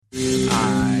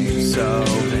so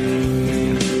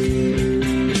vain.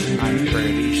 I'm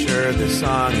pretty sure this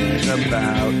song is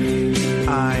about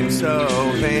I'm so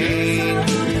vain.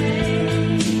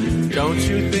 Don't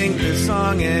you think this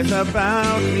song is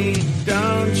about me?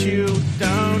 Don't you?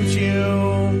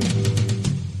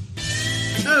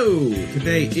 Oh,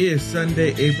 today is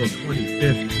Sunday, April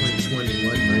 25th,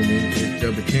 2021. My name is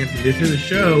Joe Betance, and this is a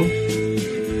show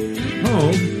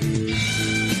called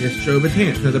This Joe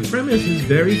Betance. Now, the premise is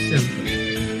very simple.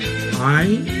 I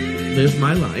live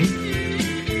my life,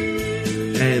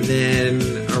 and then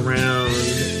around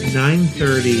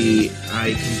 9:30,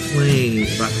 I complain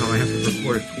about how I have to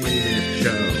record a 20-minute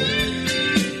show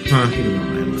talking about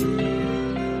my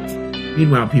life.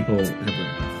 Meanwhile, people have their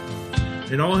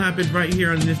life. It all happens right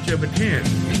here on This Joe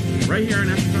Betance, right here on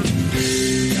Episode.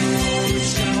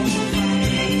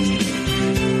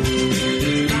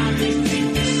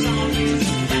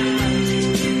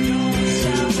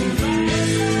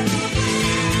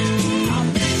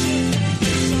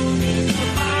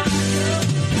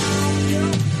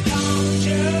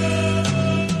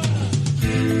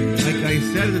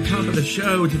 At the top of the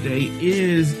show, today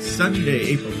is Sunday,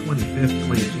 April 25th,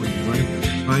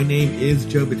 2021. My name is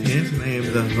Joe Betance, and I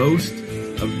am the host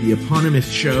of the eponymous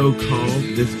show called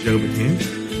This Joe Betance.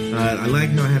 I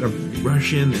like how I had to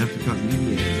rush in after talking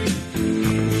media.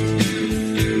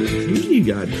 Usually you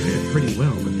guys did pretty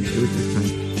well, but they do it this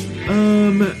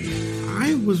time.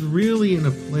 I was really in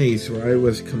a place where I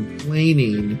was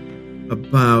complaining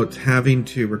about having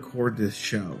to record this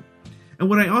show. And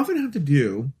what I often have to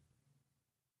do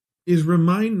is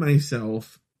remind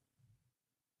myself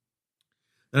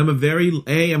that I'm a very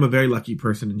lucky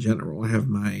person in general. I have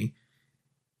my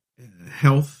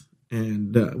health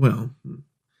and,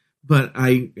 but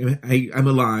I'm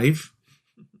alive,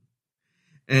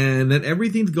 and that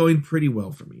everything's going pretty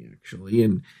well for me, actually,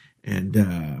 and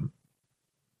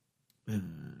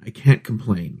I can't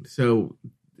complain. So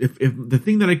if the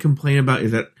thing that I complain about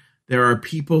is that there are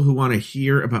people who want to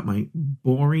hear about my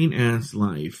boring ass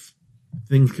life,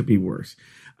 things could be worse.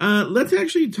 Let's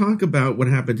actually talk about what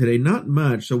happened today. Not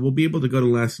much, so we'll be able to go to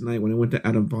last night when I went to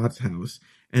Adam Bott's house.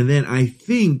 And then I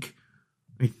think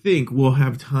we'll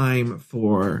have time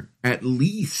for at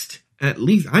least,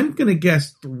 I'm going to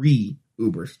guess 3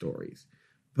 Uber stories.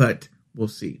 But we'll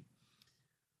see.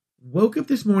 Woke up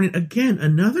this morning, again,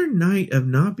 another night of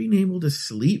not being able to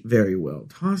sleep very well.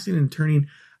 Tossing and turning.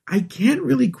 I can't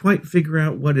really quite figure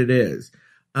out what it is.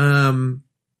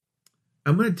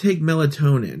 I'm going to take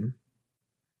melatonin.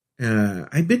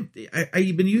 I've been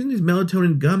using these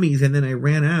melatonin gummies, and then I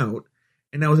ran out,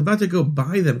 and I was about to go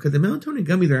buy them because the melatonin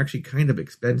gummies are actually kind of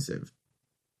expensive.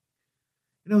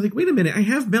 And I was like, wait a minute, I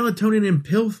have melatonin in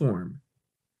pill form.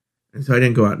 And so I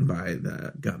didn't go out and buy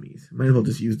the gummies. Might as well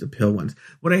just use the pill ones.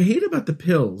 What I hate about the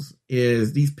pills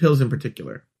is these pills in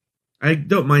particular. I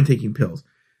don't mind taking pills.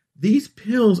 These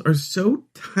pills are so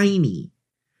tiny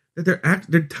that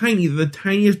they're tiny. They're the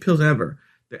tiniest pills ever.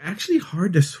 They're actually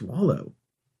hard to swallow,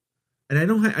 and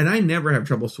I never have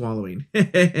trouble swallowing.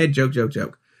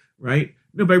 joke, right?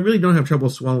 No, but I really don't have trouble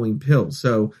swallowing pills.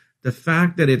 So the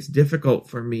fact that it's difficult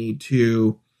for me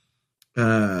to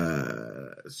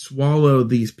swallow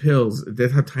these pills,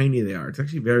 that's how tiny they are. It's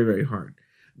actually very, very hard.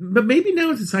 But maybe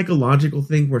now it's a psychological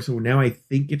thing where so now I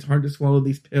think it's hard to swallow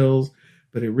these pills,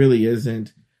 but it really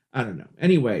isn't. I don't know.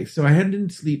 Anyway, so I didn't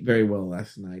sleep very well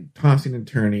last night, tossing and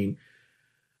turning.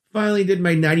 Finally did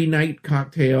my nighty-night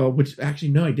cocktail, which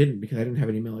actually, no, I didn't because I didn't have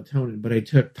any melatonin, but I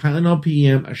took Tylenol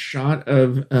PM, a shot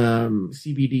of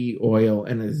CBD oil,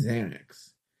 and a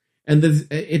Xanax. And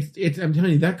I'm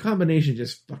telling you, that combination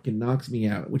just fucking knocks me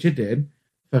out, which it did.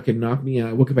 Fucking knocked me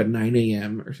out. I woke up at 9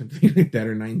 a.m. or something like that,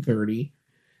 or 9:30.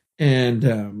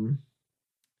 And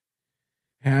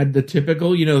had the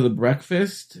typical, the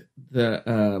breakfast,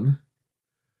 the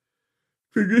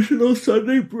traditional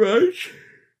Sunday brunch.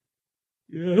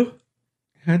 Yeah.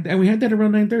 And we had that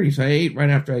around 9:30, so I ate right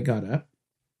after I got up.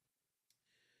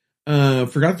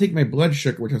 Forgot to take my blood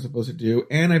sugar, which I was supposed to do,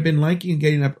 and I've been liking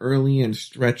getting up early and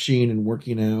stretching and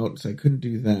working out, so I couldn't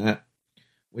do that,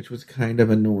 which was kind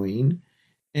of annoying.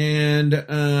 And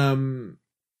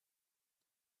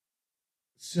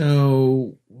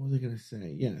so what was I going to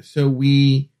say? Yeah, so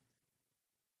we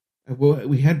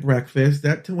had breakfast.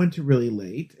 That went to really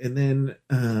late, and then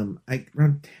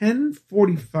around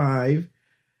 10:45,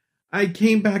 I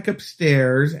came back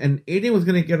upstairs, and Aiden was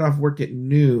going to get off work at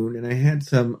noon, and I had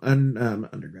some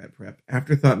undergrad prep,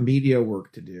 afterthought media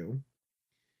work to do.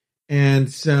 And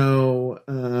so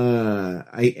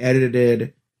I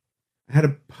had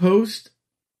to post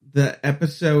the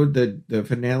episode, the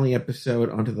finale episode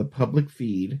onto the public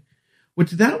feed,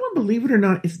 which that one, believe it or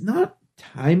not, is not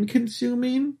time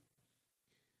consuming.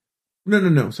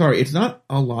 No. Sorry, it's not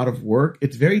a lot of work.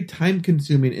 It's very time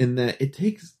consuming in that it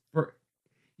takes for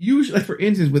usually, like for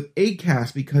instance, with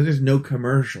Acast, because there's no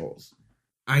commercials.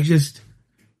 It's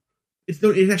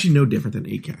actually no different than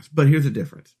Acast, but here's the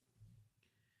difference.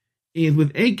 Is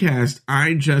with Acast,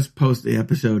 I just post the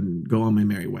episode and go on my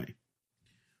merry way.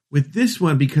 With this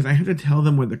one, because I have to tell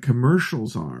them where the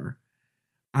commercials are,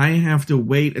 I have to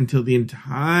wait until the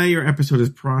entire episode is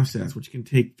processed, which can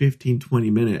take 15,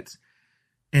 20 minutes,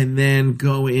 and then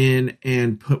go in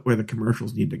and put where the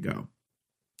commercials need to go.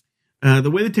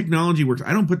 The way the technology works,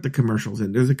 I don't put the commercials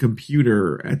in. There's a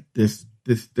computer at there's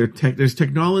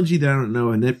technology that I don't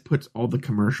know, and it puts all the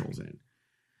commercials in.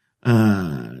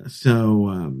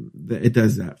 It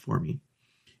does that for me.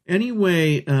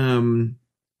 Anyway, there's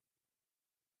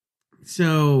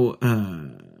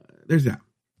that.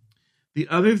 The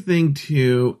other thing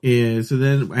too is,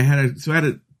 then I had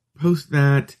to post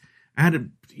that.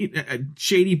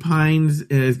 Shady Pines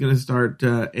is going to start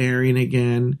airing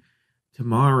again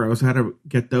tomorrow, so I had to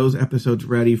get those episodes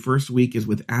ready. First week is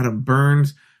with Adam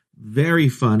Burns, very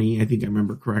funny, I think I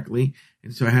remember correctly,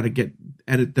 and so I had to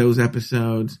edit those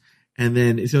episodes, and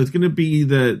then so it's going to be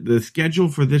the schedule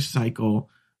for this cycle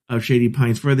of Shady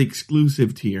Pines for the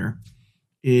exclusive tier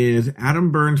is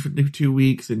Adam Burns for 2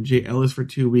 weeks, and Jay Ellis for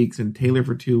 2 weeks, and Taylor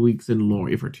for 2 weeks, and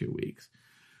Lori for 2 weeks.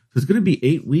 So it's going to be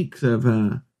 8 weeks of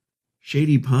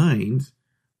Shady Pines,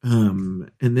 and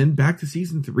then back to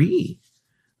season 3,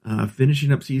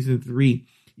 finishing up season 3.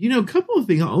 A couple of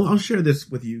things. I'll share this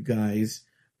with you guys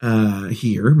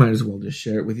here. Might as well just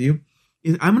share it with you.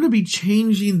 I'm going to be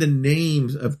changing the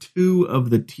names of 2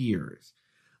 of the tiers.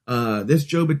 This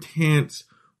Joe Betance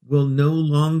will no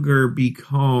longer be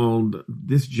called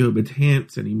this Joe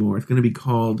Betance anymore. It's going to be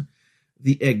called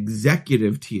the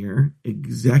executive tier.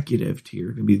 Executive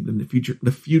tier going to be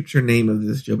the future name of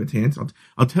this Joe Betance.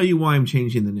 I'll tell you why I'm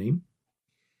changing the name.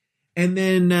 And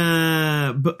then,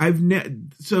 but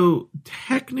so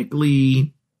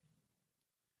technically,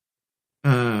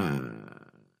 if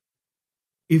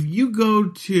you go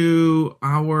to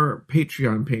our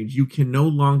Patreon page, you can no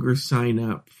longer sign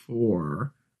up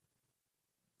for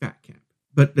Fat Camp,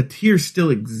 but the tier still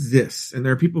exists, and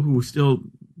there are people who still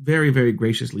very, very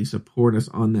graciously support us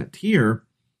on that tier.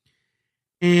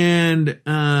 And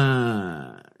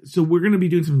so we're going to be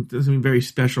doing something very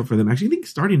special for them. Actually, I think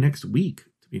starting next week,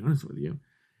 to be honest with you.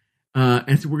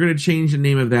 And so we're going to change the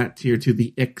name of that tier to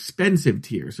the expensive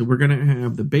tier. So we're going to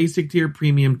have the basic tier,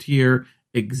 premium tier,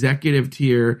 executive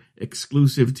tier,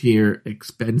 exclusive tier,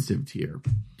 expensive tier.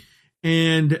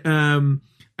 And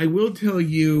I will tell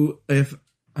you if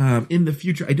in the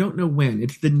future, I don't know when,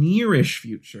 it's the nearish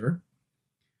future,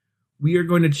 we are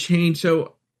going to change.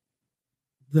 So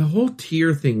the whole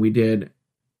tier thing we did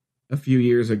a few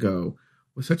years ago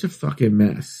was such a fucking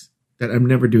mess that I'm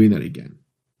never doing that again.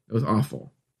 It was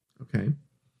awful. Okay.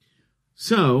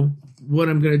 So what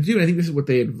I'm going to do, I think this is what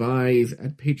they advise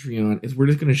at Patreon, is we're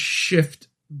just going to shift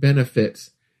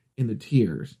benefits in the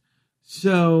tiers.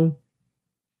 So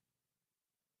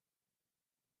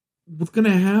what's going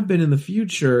to happen in the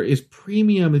future is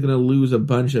premium is going to lose a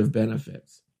bunch of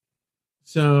benefits.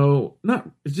 So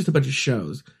it's just a bunch of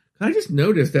shows. I just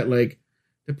noticed that like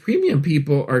the premium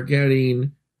people are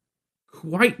getting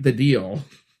quite the deal.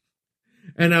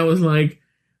 And I was like,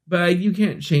 but you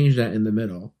can't change that in the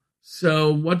middle.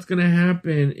 So what's going to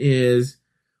happen is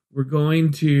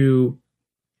so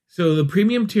the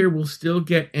premium tier will still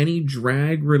get any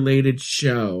drag related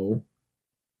show,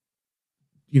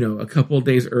 a couple of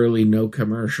days early, no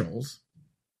commercials.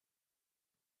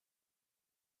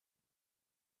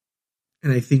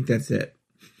 And I think that's it.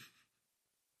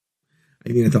 I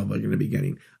think that's all they're going to be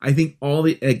getting. I think all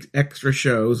the extra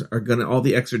shows all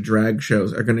the extra drag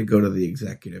shows are going to go to the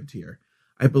executive tier.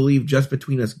 I believe Just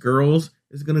Between Us Girls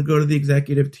is going to go to the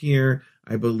executive tier.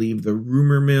 I believe The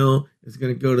Rumor Mill is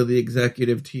going to go to the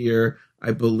executive tier.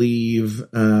 I believe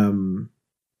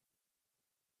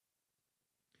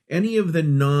any of the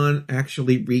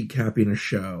non-actually recapping a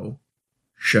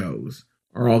shows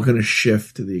are all going to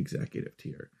shift to the executive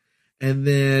tier. And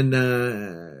then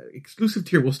exclusive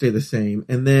tier will stay the same.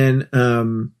 And then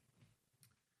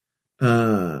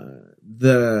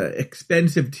the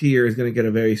expensive tier is going to get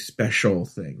a very special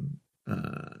thing.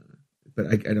 But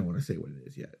I don't want to say what it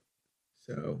is yet.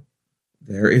 So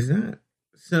there is that.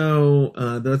 So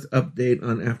that's update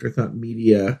on Afterthought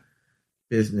Media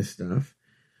business stuff.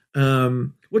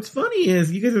 What's funny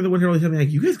is you guys are the ones who are always telling me,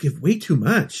 like, you guys give way too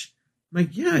much. I'm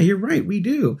like, yeah, you're right, we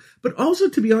do. But also,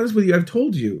 to be honest with you, I've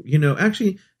told you,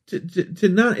 actually, to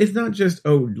not, it's not just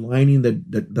lining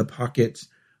the pockets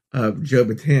of Joe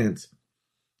Betance.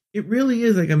 It really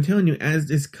is. Like I'm telling you, as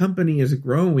this company is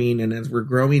growing and as we're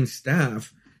growing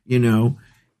staff,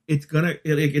 it's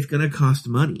gonna cost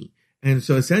money. And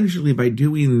so essentially by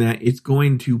doing that, it's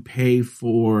going to pay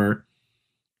for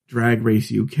Drag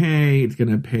Race UK. It's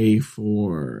going to pay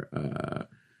for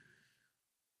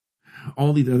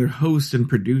all these other hosts and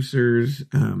producers.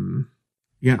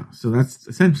 Yeah, so that's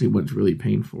essentially what it's really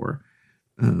paying for.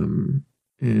 And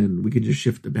we could just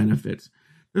shift the benefits.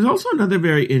 There's also another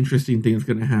very interesting thing that's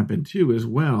going to happen too as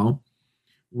well,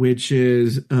 which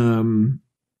is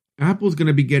Apple's going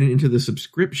to be getting into the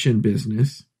subscription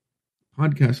business,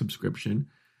 podcast subscription.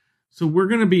 So we're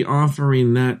going to be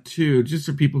offering that too, just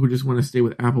for people who just want to stay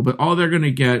with Apple. But all they're going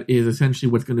to get is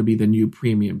essentially what's going to be the new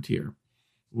premium tier,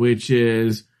 which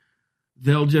is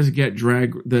they'll just get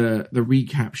the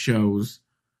recap shows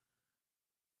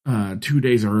 2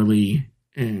 days early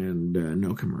and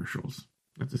no commercials.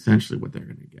 That's essentially what they're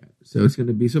going to get. So it's going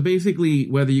to be, so basically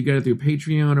whether you get it through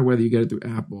Patreon or whether you get it through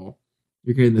Apple,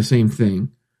 you're getting the same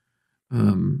thing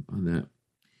on that.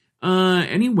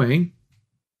 Anyway,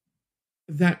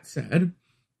 that said,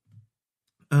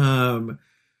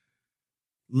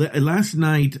 last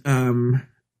night,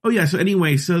 so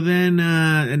anyway, so then,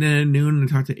 and then at noon I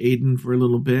talked to Aiden for a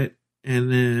little bit, and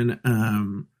then,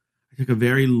 I took a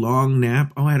very long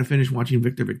nap. I had to finish watching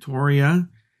Victor Victoria,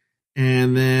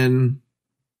 and then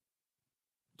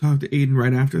talked to Aiden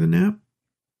right after the nap.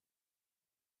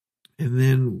 And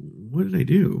then, what did I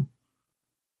do?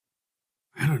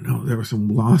 I don't know. There were some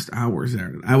lost hours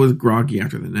there. I was groggy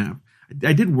after the nap.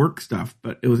 I did work stuff,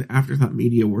 but it was afterthought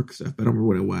media work stuff, but I don't remember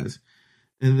what it was.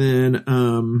 And then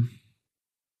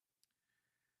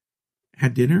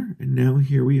had dinner, and now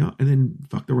here we are. And then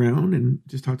fucked around and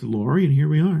just talked to Lori, and here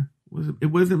we are. It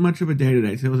wasn't much of a day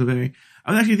today. So I was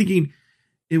actually thinking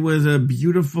it was a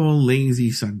beautiful,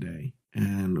 lazy Sunday.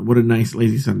 And what a nice,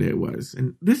 lazy Sunday it was.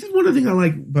 And this is one of the things I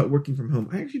like about working from home.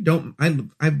 I actually don't.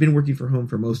 I've been working from home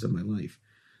for most of my life.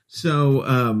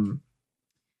 So,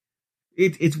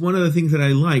 it's one of the things that I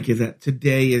like is that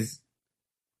today is,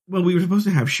 well, we were supposed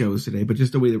to have shows today, but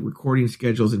just the way the recording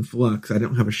schedule's in flux, I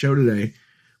don't have a show today.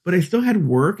 But I still had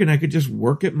work, and I could just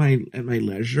work at my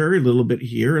leisure, a little bit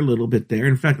here, a little bit there.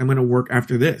 In fact, I'm going to work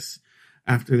after this.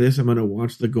 After this, I'm going to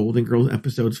watch the Golden Girls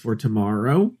episodes for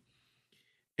tomorrow,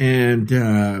 and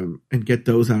get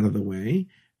those out of the way.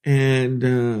 And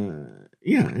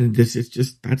and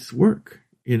that's work,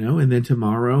 And then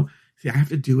tomorrow, see, I have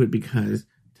to do it because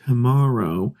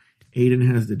tomorrow Aiden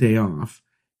has the day off,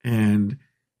 and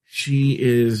she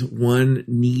is one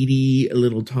needy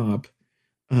little top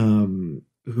who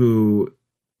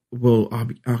will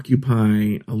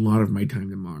occupy a lot of my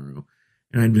time tomorrow,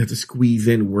 and I'm going to have to squeeze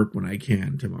in work when I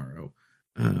can tomorrow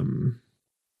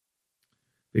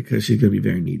because she's going to be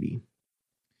very needy.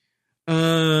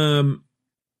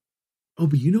 Oh,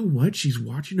 but you know what? She's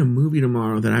watching a movie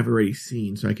tomorrow that I've already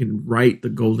seen, so I can write the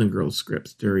Golden Girls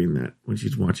scripts during that, when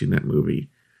she's watching that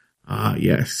movie. Ah,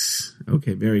 yes.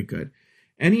 Okay, very good.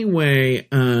 Anyway,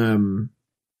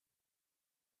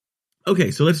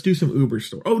 okay, so let's do some Uber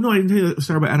story. Oh, no, I didn't tell you the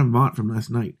story about Adam Vaught from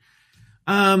last night.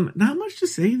 Not much to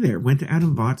say there. Went to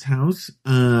Adam Vaught's house.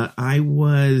 I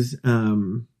was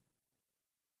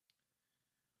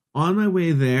on my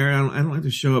way there. I don't like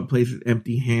to show up places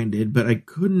empty-handed, but I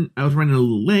was running a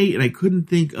little late, and I couldn't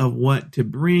think of what to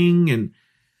bring, and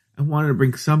I wanted to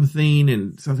bring something,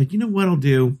 and so I was like, you know what I'll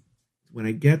do? When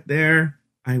I get there,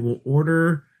 I will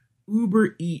order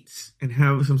Uber Eats and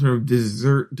have some sort of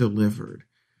dessert delivered.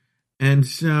 And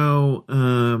so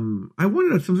I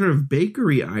wanted some sort of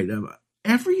bakery item.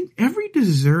 Every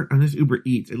dessert on this Uber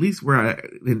Eats, at least where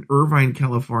in Irvine,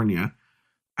 California,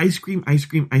 ice cream. I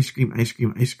didn't want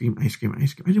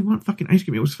fucking ice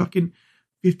cream. It was fucking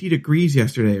 50 degrees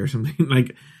yesterday or something.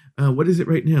 Like, what is it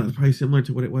right now? It's probably similar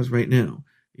to what it was right now,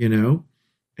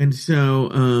 And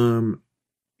so,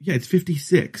 it's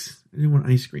 56. I didn't want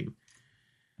ice cream.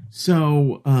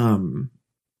 So,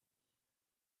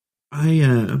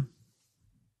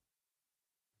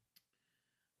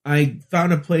 I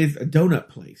found a donut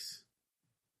place.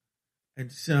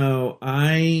 And so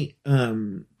I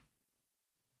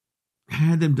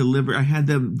had them deliver. I had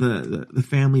them the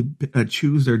family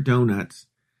choose their donuts,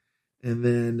 and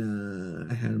then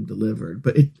I had them delivered.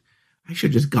 But I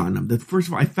should have just gotten them. First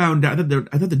of all, I found out that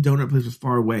I thought the donut place was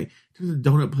far away. The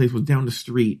donut place was down the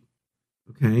street.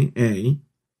 Okay, A.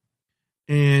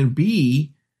 And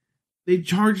B, they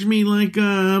charged me like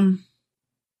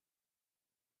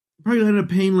probably ended up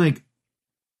paying like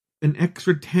an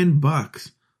extra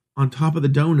 $10 on top of the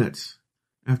donuts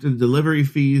after the delivery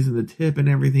fees and the tip and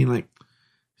everything. Like,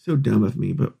 so dumb of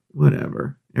me, but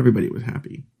whatever. Everybody was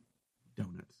happy.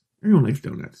 Donuts. Everyone likes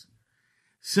donuts.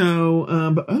 So,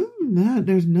 but other than that,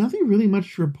 there's nothing really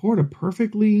much to report. A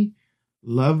perfectly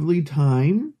lovely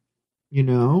time, you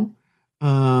know.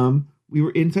 We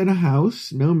were inside a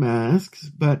house, no masks,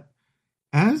 but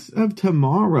as of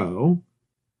tomorrow,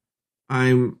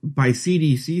 I'm, by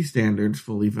CDC standards,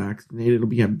 fully vaccinated.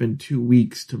 Have been 2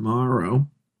 weeks tomorrow.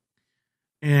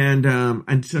 And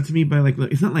so to me,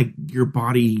 it's not like your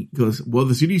body goes, well,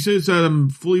 the CDC says I'm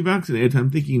fully vaccinated. I'm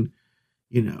thinking,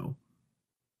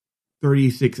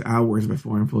 36 hours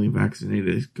before I'm fully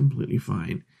vaccinated is completely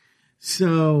fine.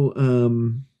 So,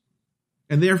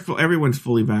 and everyone's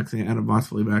fully vaccinated. Adam Voss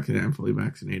fully vaccinated. I'm fully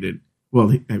vaccinated.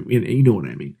 Well, you know what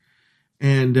I mean.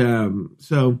 And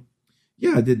so,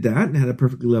 yeah, I did that and had a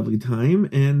perfectly lovely time.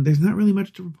 And there's not really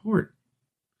much to report.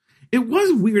 It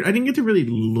was weird. I didn't get to really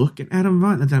look at Adam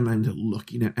Vaught. Not that I'm into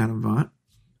looking at Adam Vaught.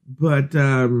 But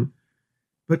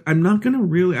I'm not going to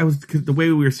really, because the way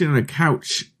we were sitting on a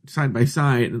couch side by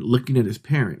side and looking at his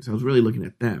parents, I was really looking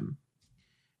at them.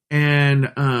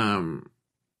 And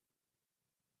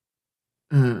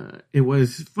it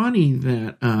was funny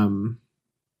that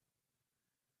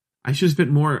I should have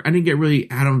spent more. I didn't get really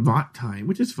Adam Vaught time,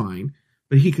 which is fine.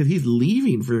 But because he's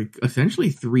leaving for essentially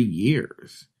 3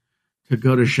 years to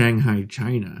go to Shanghai,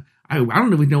 China. I don't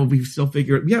know if we still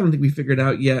figured. Yeah, I don't think we figured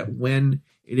out yet when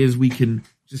it is we can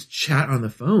just chat on the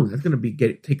phone. That's going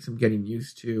to take some getting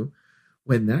used to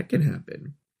when that can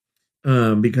happen.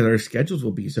 Because our schedules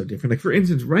will be so different. Like, for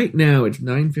instance, right now it's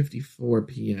 9:54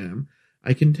 p.m.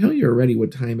 I can tell you already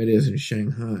what time it is in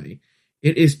Shanghai.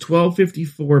 It is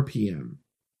 12:54 p.m.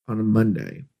 on a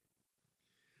Monday.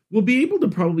 We'll be able to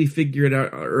probably figure it out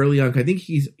early on. I think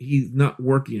he's not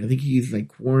working. I think he's like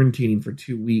quarantining for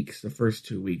 2 weeks, the first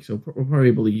 2 weeks. So we'll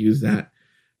probably be able to use that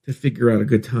to figure out a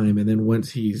good time. And then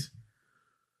once he's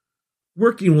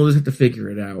working, we'll just have to figure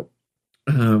it out.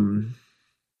 I'm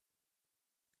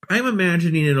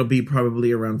imagining it'll be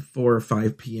probably around 4 or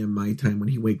 5 p.m. my time when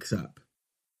he wakes up.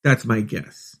 That's my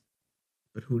guess.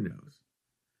 But who knows?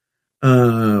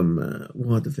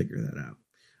 We'll have to figure that out.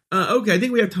 Okay, I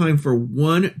think we have time for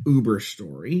one Uber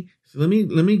story. So let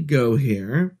me go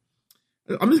here.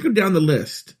 I'm just going down the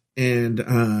list and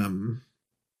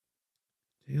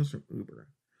tales from Uber.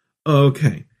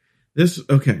 Okay.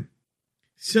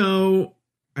 So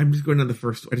I'm just going down the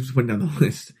first. I just went down the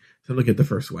list. So I'm looking at the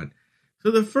first one. So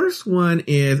the first one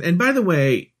is, and by the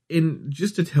way,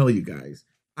 just to tell you guys,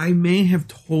 I may have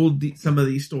told some of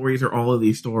these stories or all of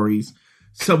these stories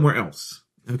somewhere else.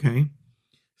 Okay.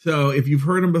 So if you've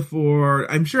heard them before,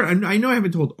 I'm sure, I know I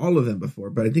haven't told all of them before,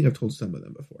 but I think I've told some of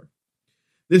them before.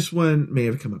 This one may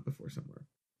have come up before somewhere.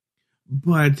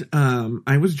 But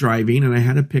I was driving and I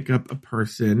had to pick up a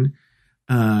person,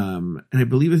 and I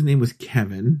believe his name was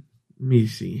Kevin. Let me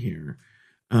see here.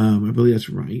 I believe that's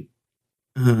right.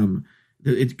 On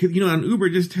Uber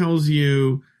it just tells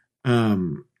you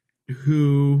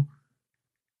who,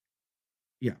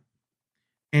 yeah.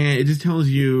 And it just tells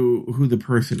you who the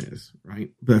person is,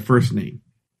 right? The first name.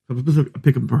 So I'm supposed to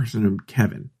pick a person named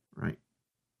Kevin, right?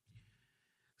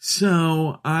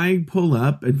 So I pull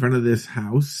up in front of this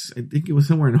house. I think it was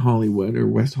somewhere in Hollywood or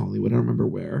West Hollywood. I don't remember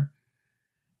where.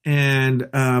 And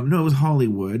no, it was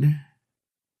Hollywood.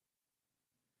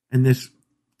 And this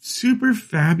super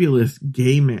fabulous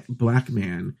black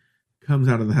man comes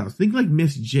out of the house. Think like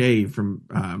Miss J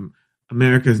from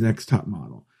America's Next Top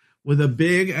Model. With a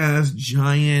big ass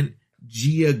giant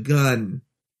Gia gun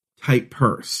type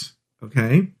purse,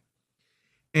 okay?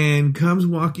 And comes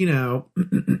walking out,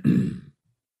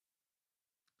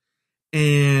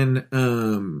 and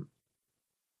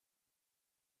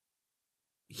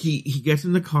he gets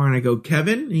in the car, and I go,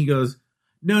 Kevin? And he goes,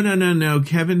 no.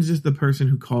 Kevin's just the person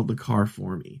who called the car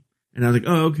for me. And I was like,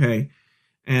 oh, okay.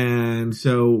 And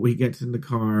so he gets in the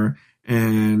car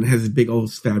and has his big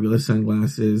old fabulous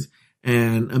sunglasses.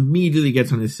 And immediately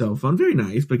gets on his cell phone. Very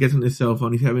nice, but gets on his cell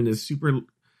phone. He's having this super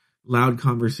loud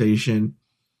conversation.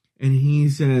 And he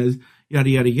says, yada,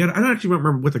 yada, yada. I don't actually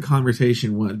remember what the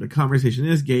conversation was. But conversation,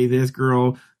 this gay, this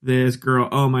girl.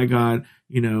 Oh my God.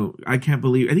 I can't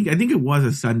believe, I think it was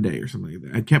a Sunday or something like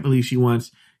that. I can't believe she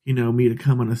wants, me to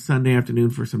come on a Sunday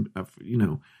afternoon for some,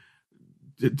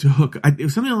 to hook. It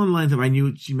was something along the lines of I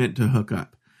knew she meant to hook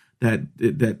up. That's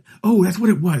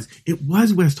what it was. It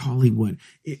was West Hollywood.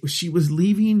 She was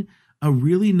leaving a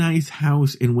really nice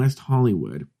house in West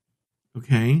Hollywood.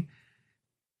 Okay.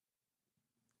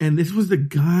 And this was the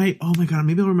guy. Oh my God.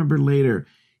 Maybe I'll remember later.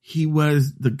 He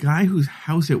was the guy whose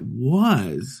house it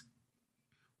was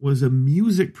a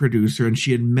music producer, and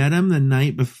she had met him the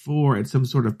night before at some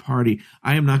sort of party.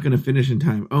 I am not going to finish in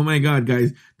time. Oh my God,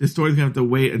 guys. This story's going to have to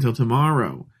wait until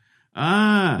tomorrow.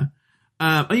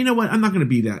 You know what? I'm not going to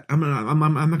be that. I'm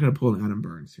not going to pull an Adam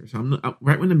Burns here. So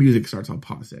right when the music starts, I'll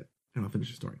pause it and I'll finish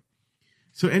the story.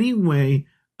 So anyway,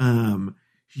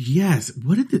 yes. I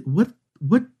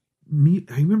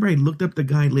remember I looked up the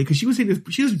guy late because she was saying this,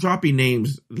 she was dropping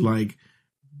names like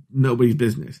nobody's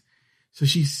business. So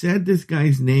she said this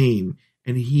guy's name,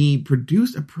 and he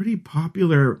produced a few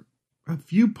popular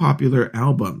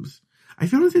albums. I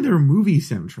found out that they were movie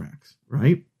soundtracks,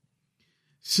 right?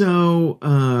 So,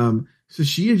 so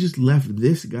she had just left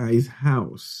this guy's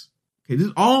house. Okay, this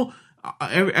is all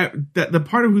the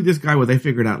part of who this guy was. I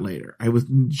figured out later. I was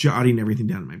jotting everything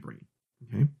down in my brain.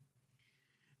 Okay,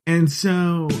 and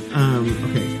so, okay,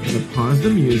 I'm gonna pause the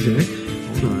music.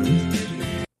 Hold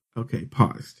on. Okay,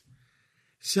 paused.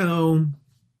 So,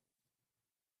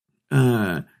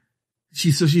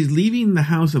 she's leaving the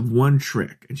house of one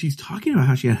trick, and she's talking about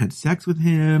how she had sex with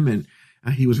him, and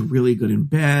he was really good in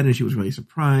bed, and she was really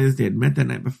surprised. They had met that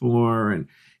night before, and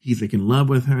he's like in love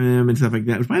with him and stuff like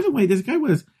that. Which, by the way, this guy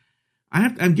was.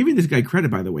 I'm giving this guy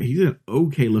credit, by the way. He's an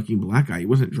okay looking black guy. He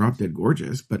wasn't drop dead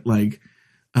gorgeous, but like,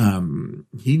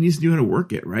 he needs to know how to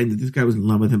work it, right? And this guy was in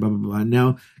love with him, blah, blah, blah. And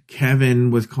now Kevin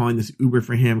was calling this Uber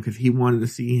for him because he wanted to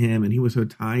see him, and he was so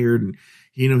tired, and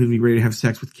he'd be ready to have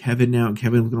sex with Kevin now. And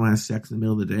Kevin was going to have sex in the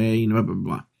middle of the day, blah, blah,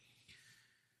 blah.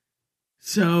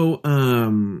 So,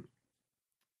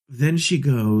 then she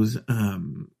goes,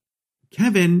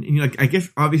 Kevin, and I guess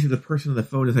obviously the person on the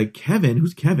phone is like, Kevin,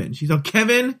 who's Kevin? She's like,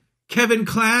 Kevin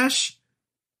Clash.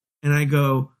 And I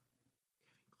go,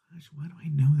 Clash, why do I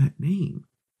know that name?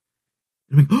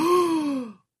 And I'm like,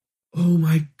 oh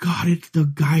my God, it's the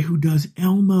guy who does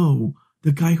Elmo.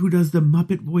 The guy who does the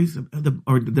Muppet voice of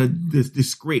this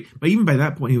disgrace. But even by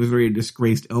that point, he was already a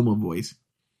disgraced Elmo voice.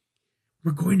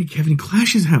 We're going to Kevin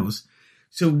Clash's house.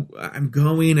 So I'm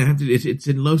going, it's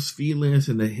in Los Feliz,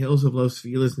 in the hills of Los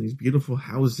Feliz, and these beautiful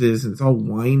houses, and it's all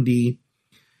windy.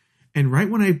 And right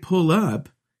when I pull up,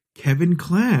 Kevin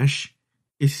Clash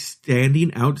is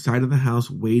standing outside of the house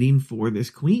waiting for this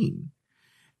queen.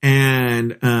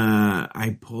 And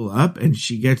I pull up, and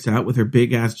she gets out with her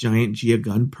big ass giant Gia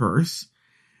gun purse,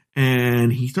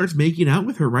 and he starts making out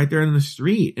with her right there in the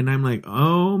street. And I'm like,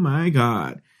 oh my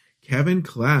God, Kevin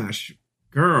Clash,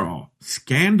 girl,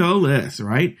 scandalous,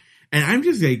 right? And I'm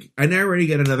just like, I now already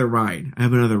get another ride. I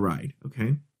have another ride,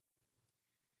 okay?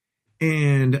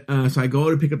 And so I go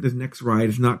to pick up this next ride.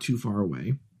 It's not too far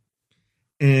away.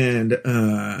 And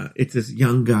it's this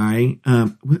young guy,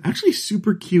 actually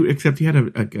super cute, except he had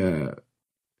I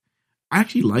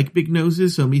actually like big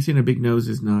noses, so me saying a big nose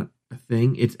is not a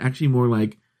thing. It's actually more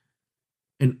like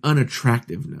an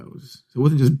unattractive nose. So it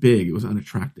wasn't just big, it was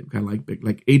unattractive. Kind of like big,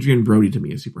 like Adrian Brody to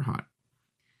me is super hot.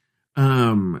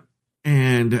 And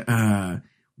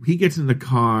he gets in the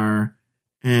car,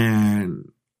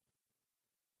 and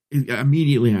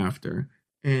immediately after,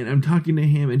 and I'm talking to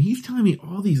him, and he's telling me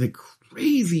all these like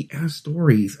crazy ass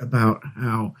stories about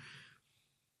how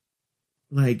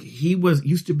like he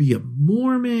used to be a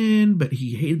Mormon, but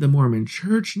he hated the Mormon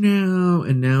church now,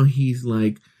 and now he's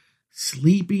like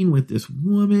sleeping with this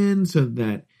woman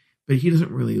but he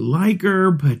doesn't really like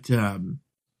her, but that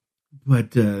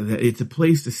it's a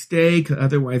place to stay, 'cause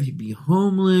otherwise he'd be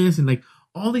homeless, and like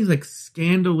all these like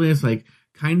scandalous, like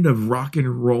kind of rock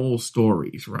and roll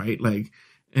stories, right? Like,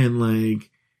 and like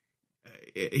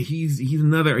he's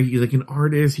like an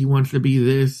artist. He wants to be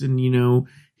this, and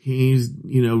he's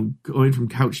going from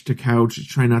couch to couch,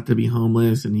 trying not to be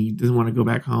homeless, and he doesn't want to go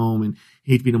back home, and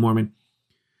he hates being a Mormon.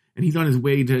 And he's on his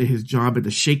way to his job at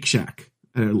the Shake Shack,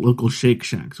 at a local Shake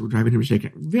Shack. So we're driving him to Shake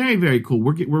Shack. Very, very cool.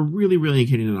 We're really, really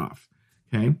hitting it off.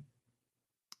 Okay.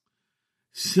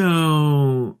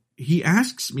 So he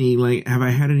asks me, like, have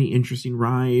I had any interesting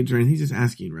rides or anything? He's just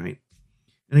asking, right?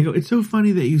 And I go, it's so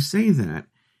funny that you say that.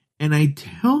 And I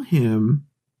tell him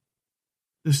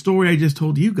the story I just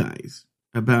told you guys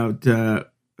about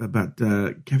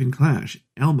Kevin Clash,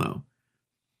 Elmo.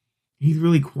 He's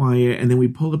really quiet, and then we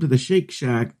pulled up to the Shake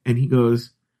Shack, and he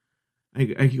goes,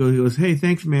 he goes, hey,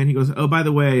 thanks, man. He goes, oh, by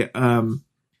the way, I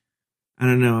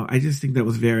don't know. I just think that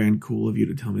was very uncool of you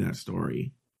to tell me that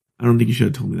story. I don't think you should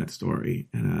have told me that story.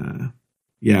 And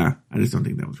yeah, I just don't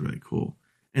think that was really cool.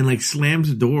 And like slams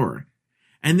the door.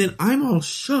 And then I'm all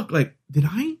shook. Like, did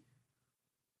I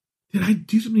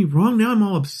do something wrong? Now I'm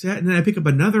all upset. And then I pick up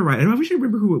another ride. And I wish I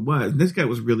remember who it was. And this guy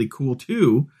was really cool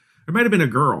too. It might have been a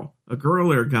girl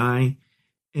or a guy.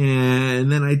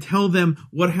 And then I tell them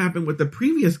what happened with the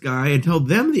previous guy and tell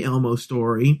them the Elmo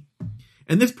story.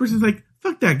 And this person's like,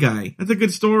 fuck that guy. That's a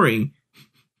good story.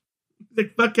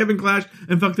 Like, fuck Kevin Clash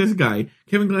and fuck this guy.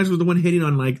 Kevin Clash was the one hitting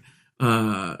on like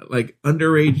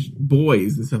underage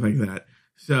boys and stuff like that.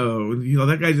 So,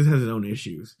 that guy just has his own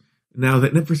issues. Now,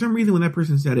 that for some reason, when that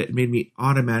person said it, it made me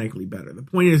automatically better. The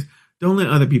point is, don't let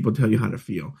other people tell you how to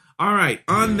feel. All right,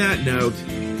 on that note,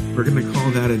 we're going to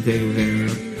call that a day there.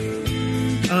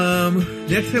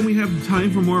 Next time we have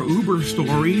time for more Uber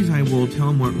stories, I will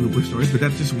tell more Uber stories, but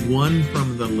that's just one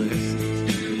from the list.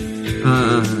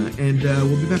 And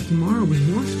we'll be back tomorrow with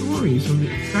more stories from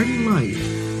the exciting life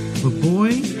of a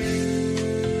boy,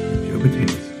 Joe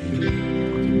Betance.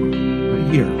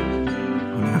 Right here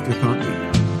on Afterthought Week.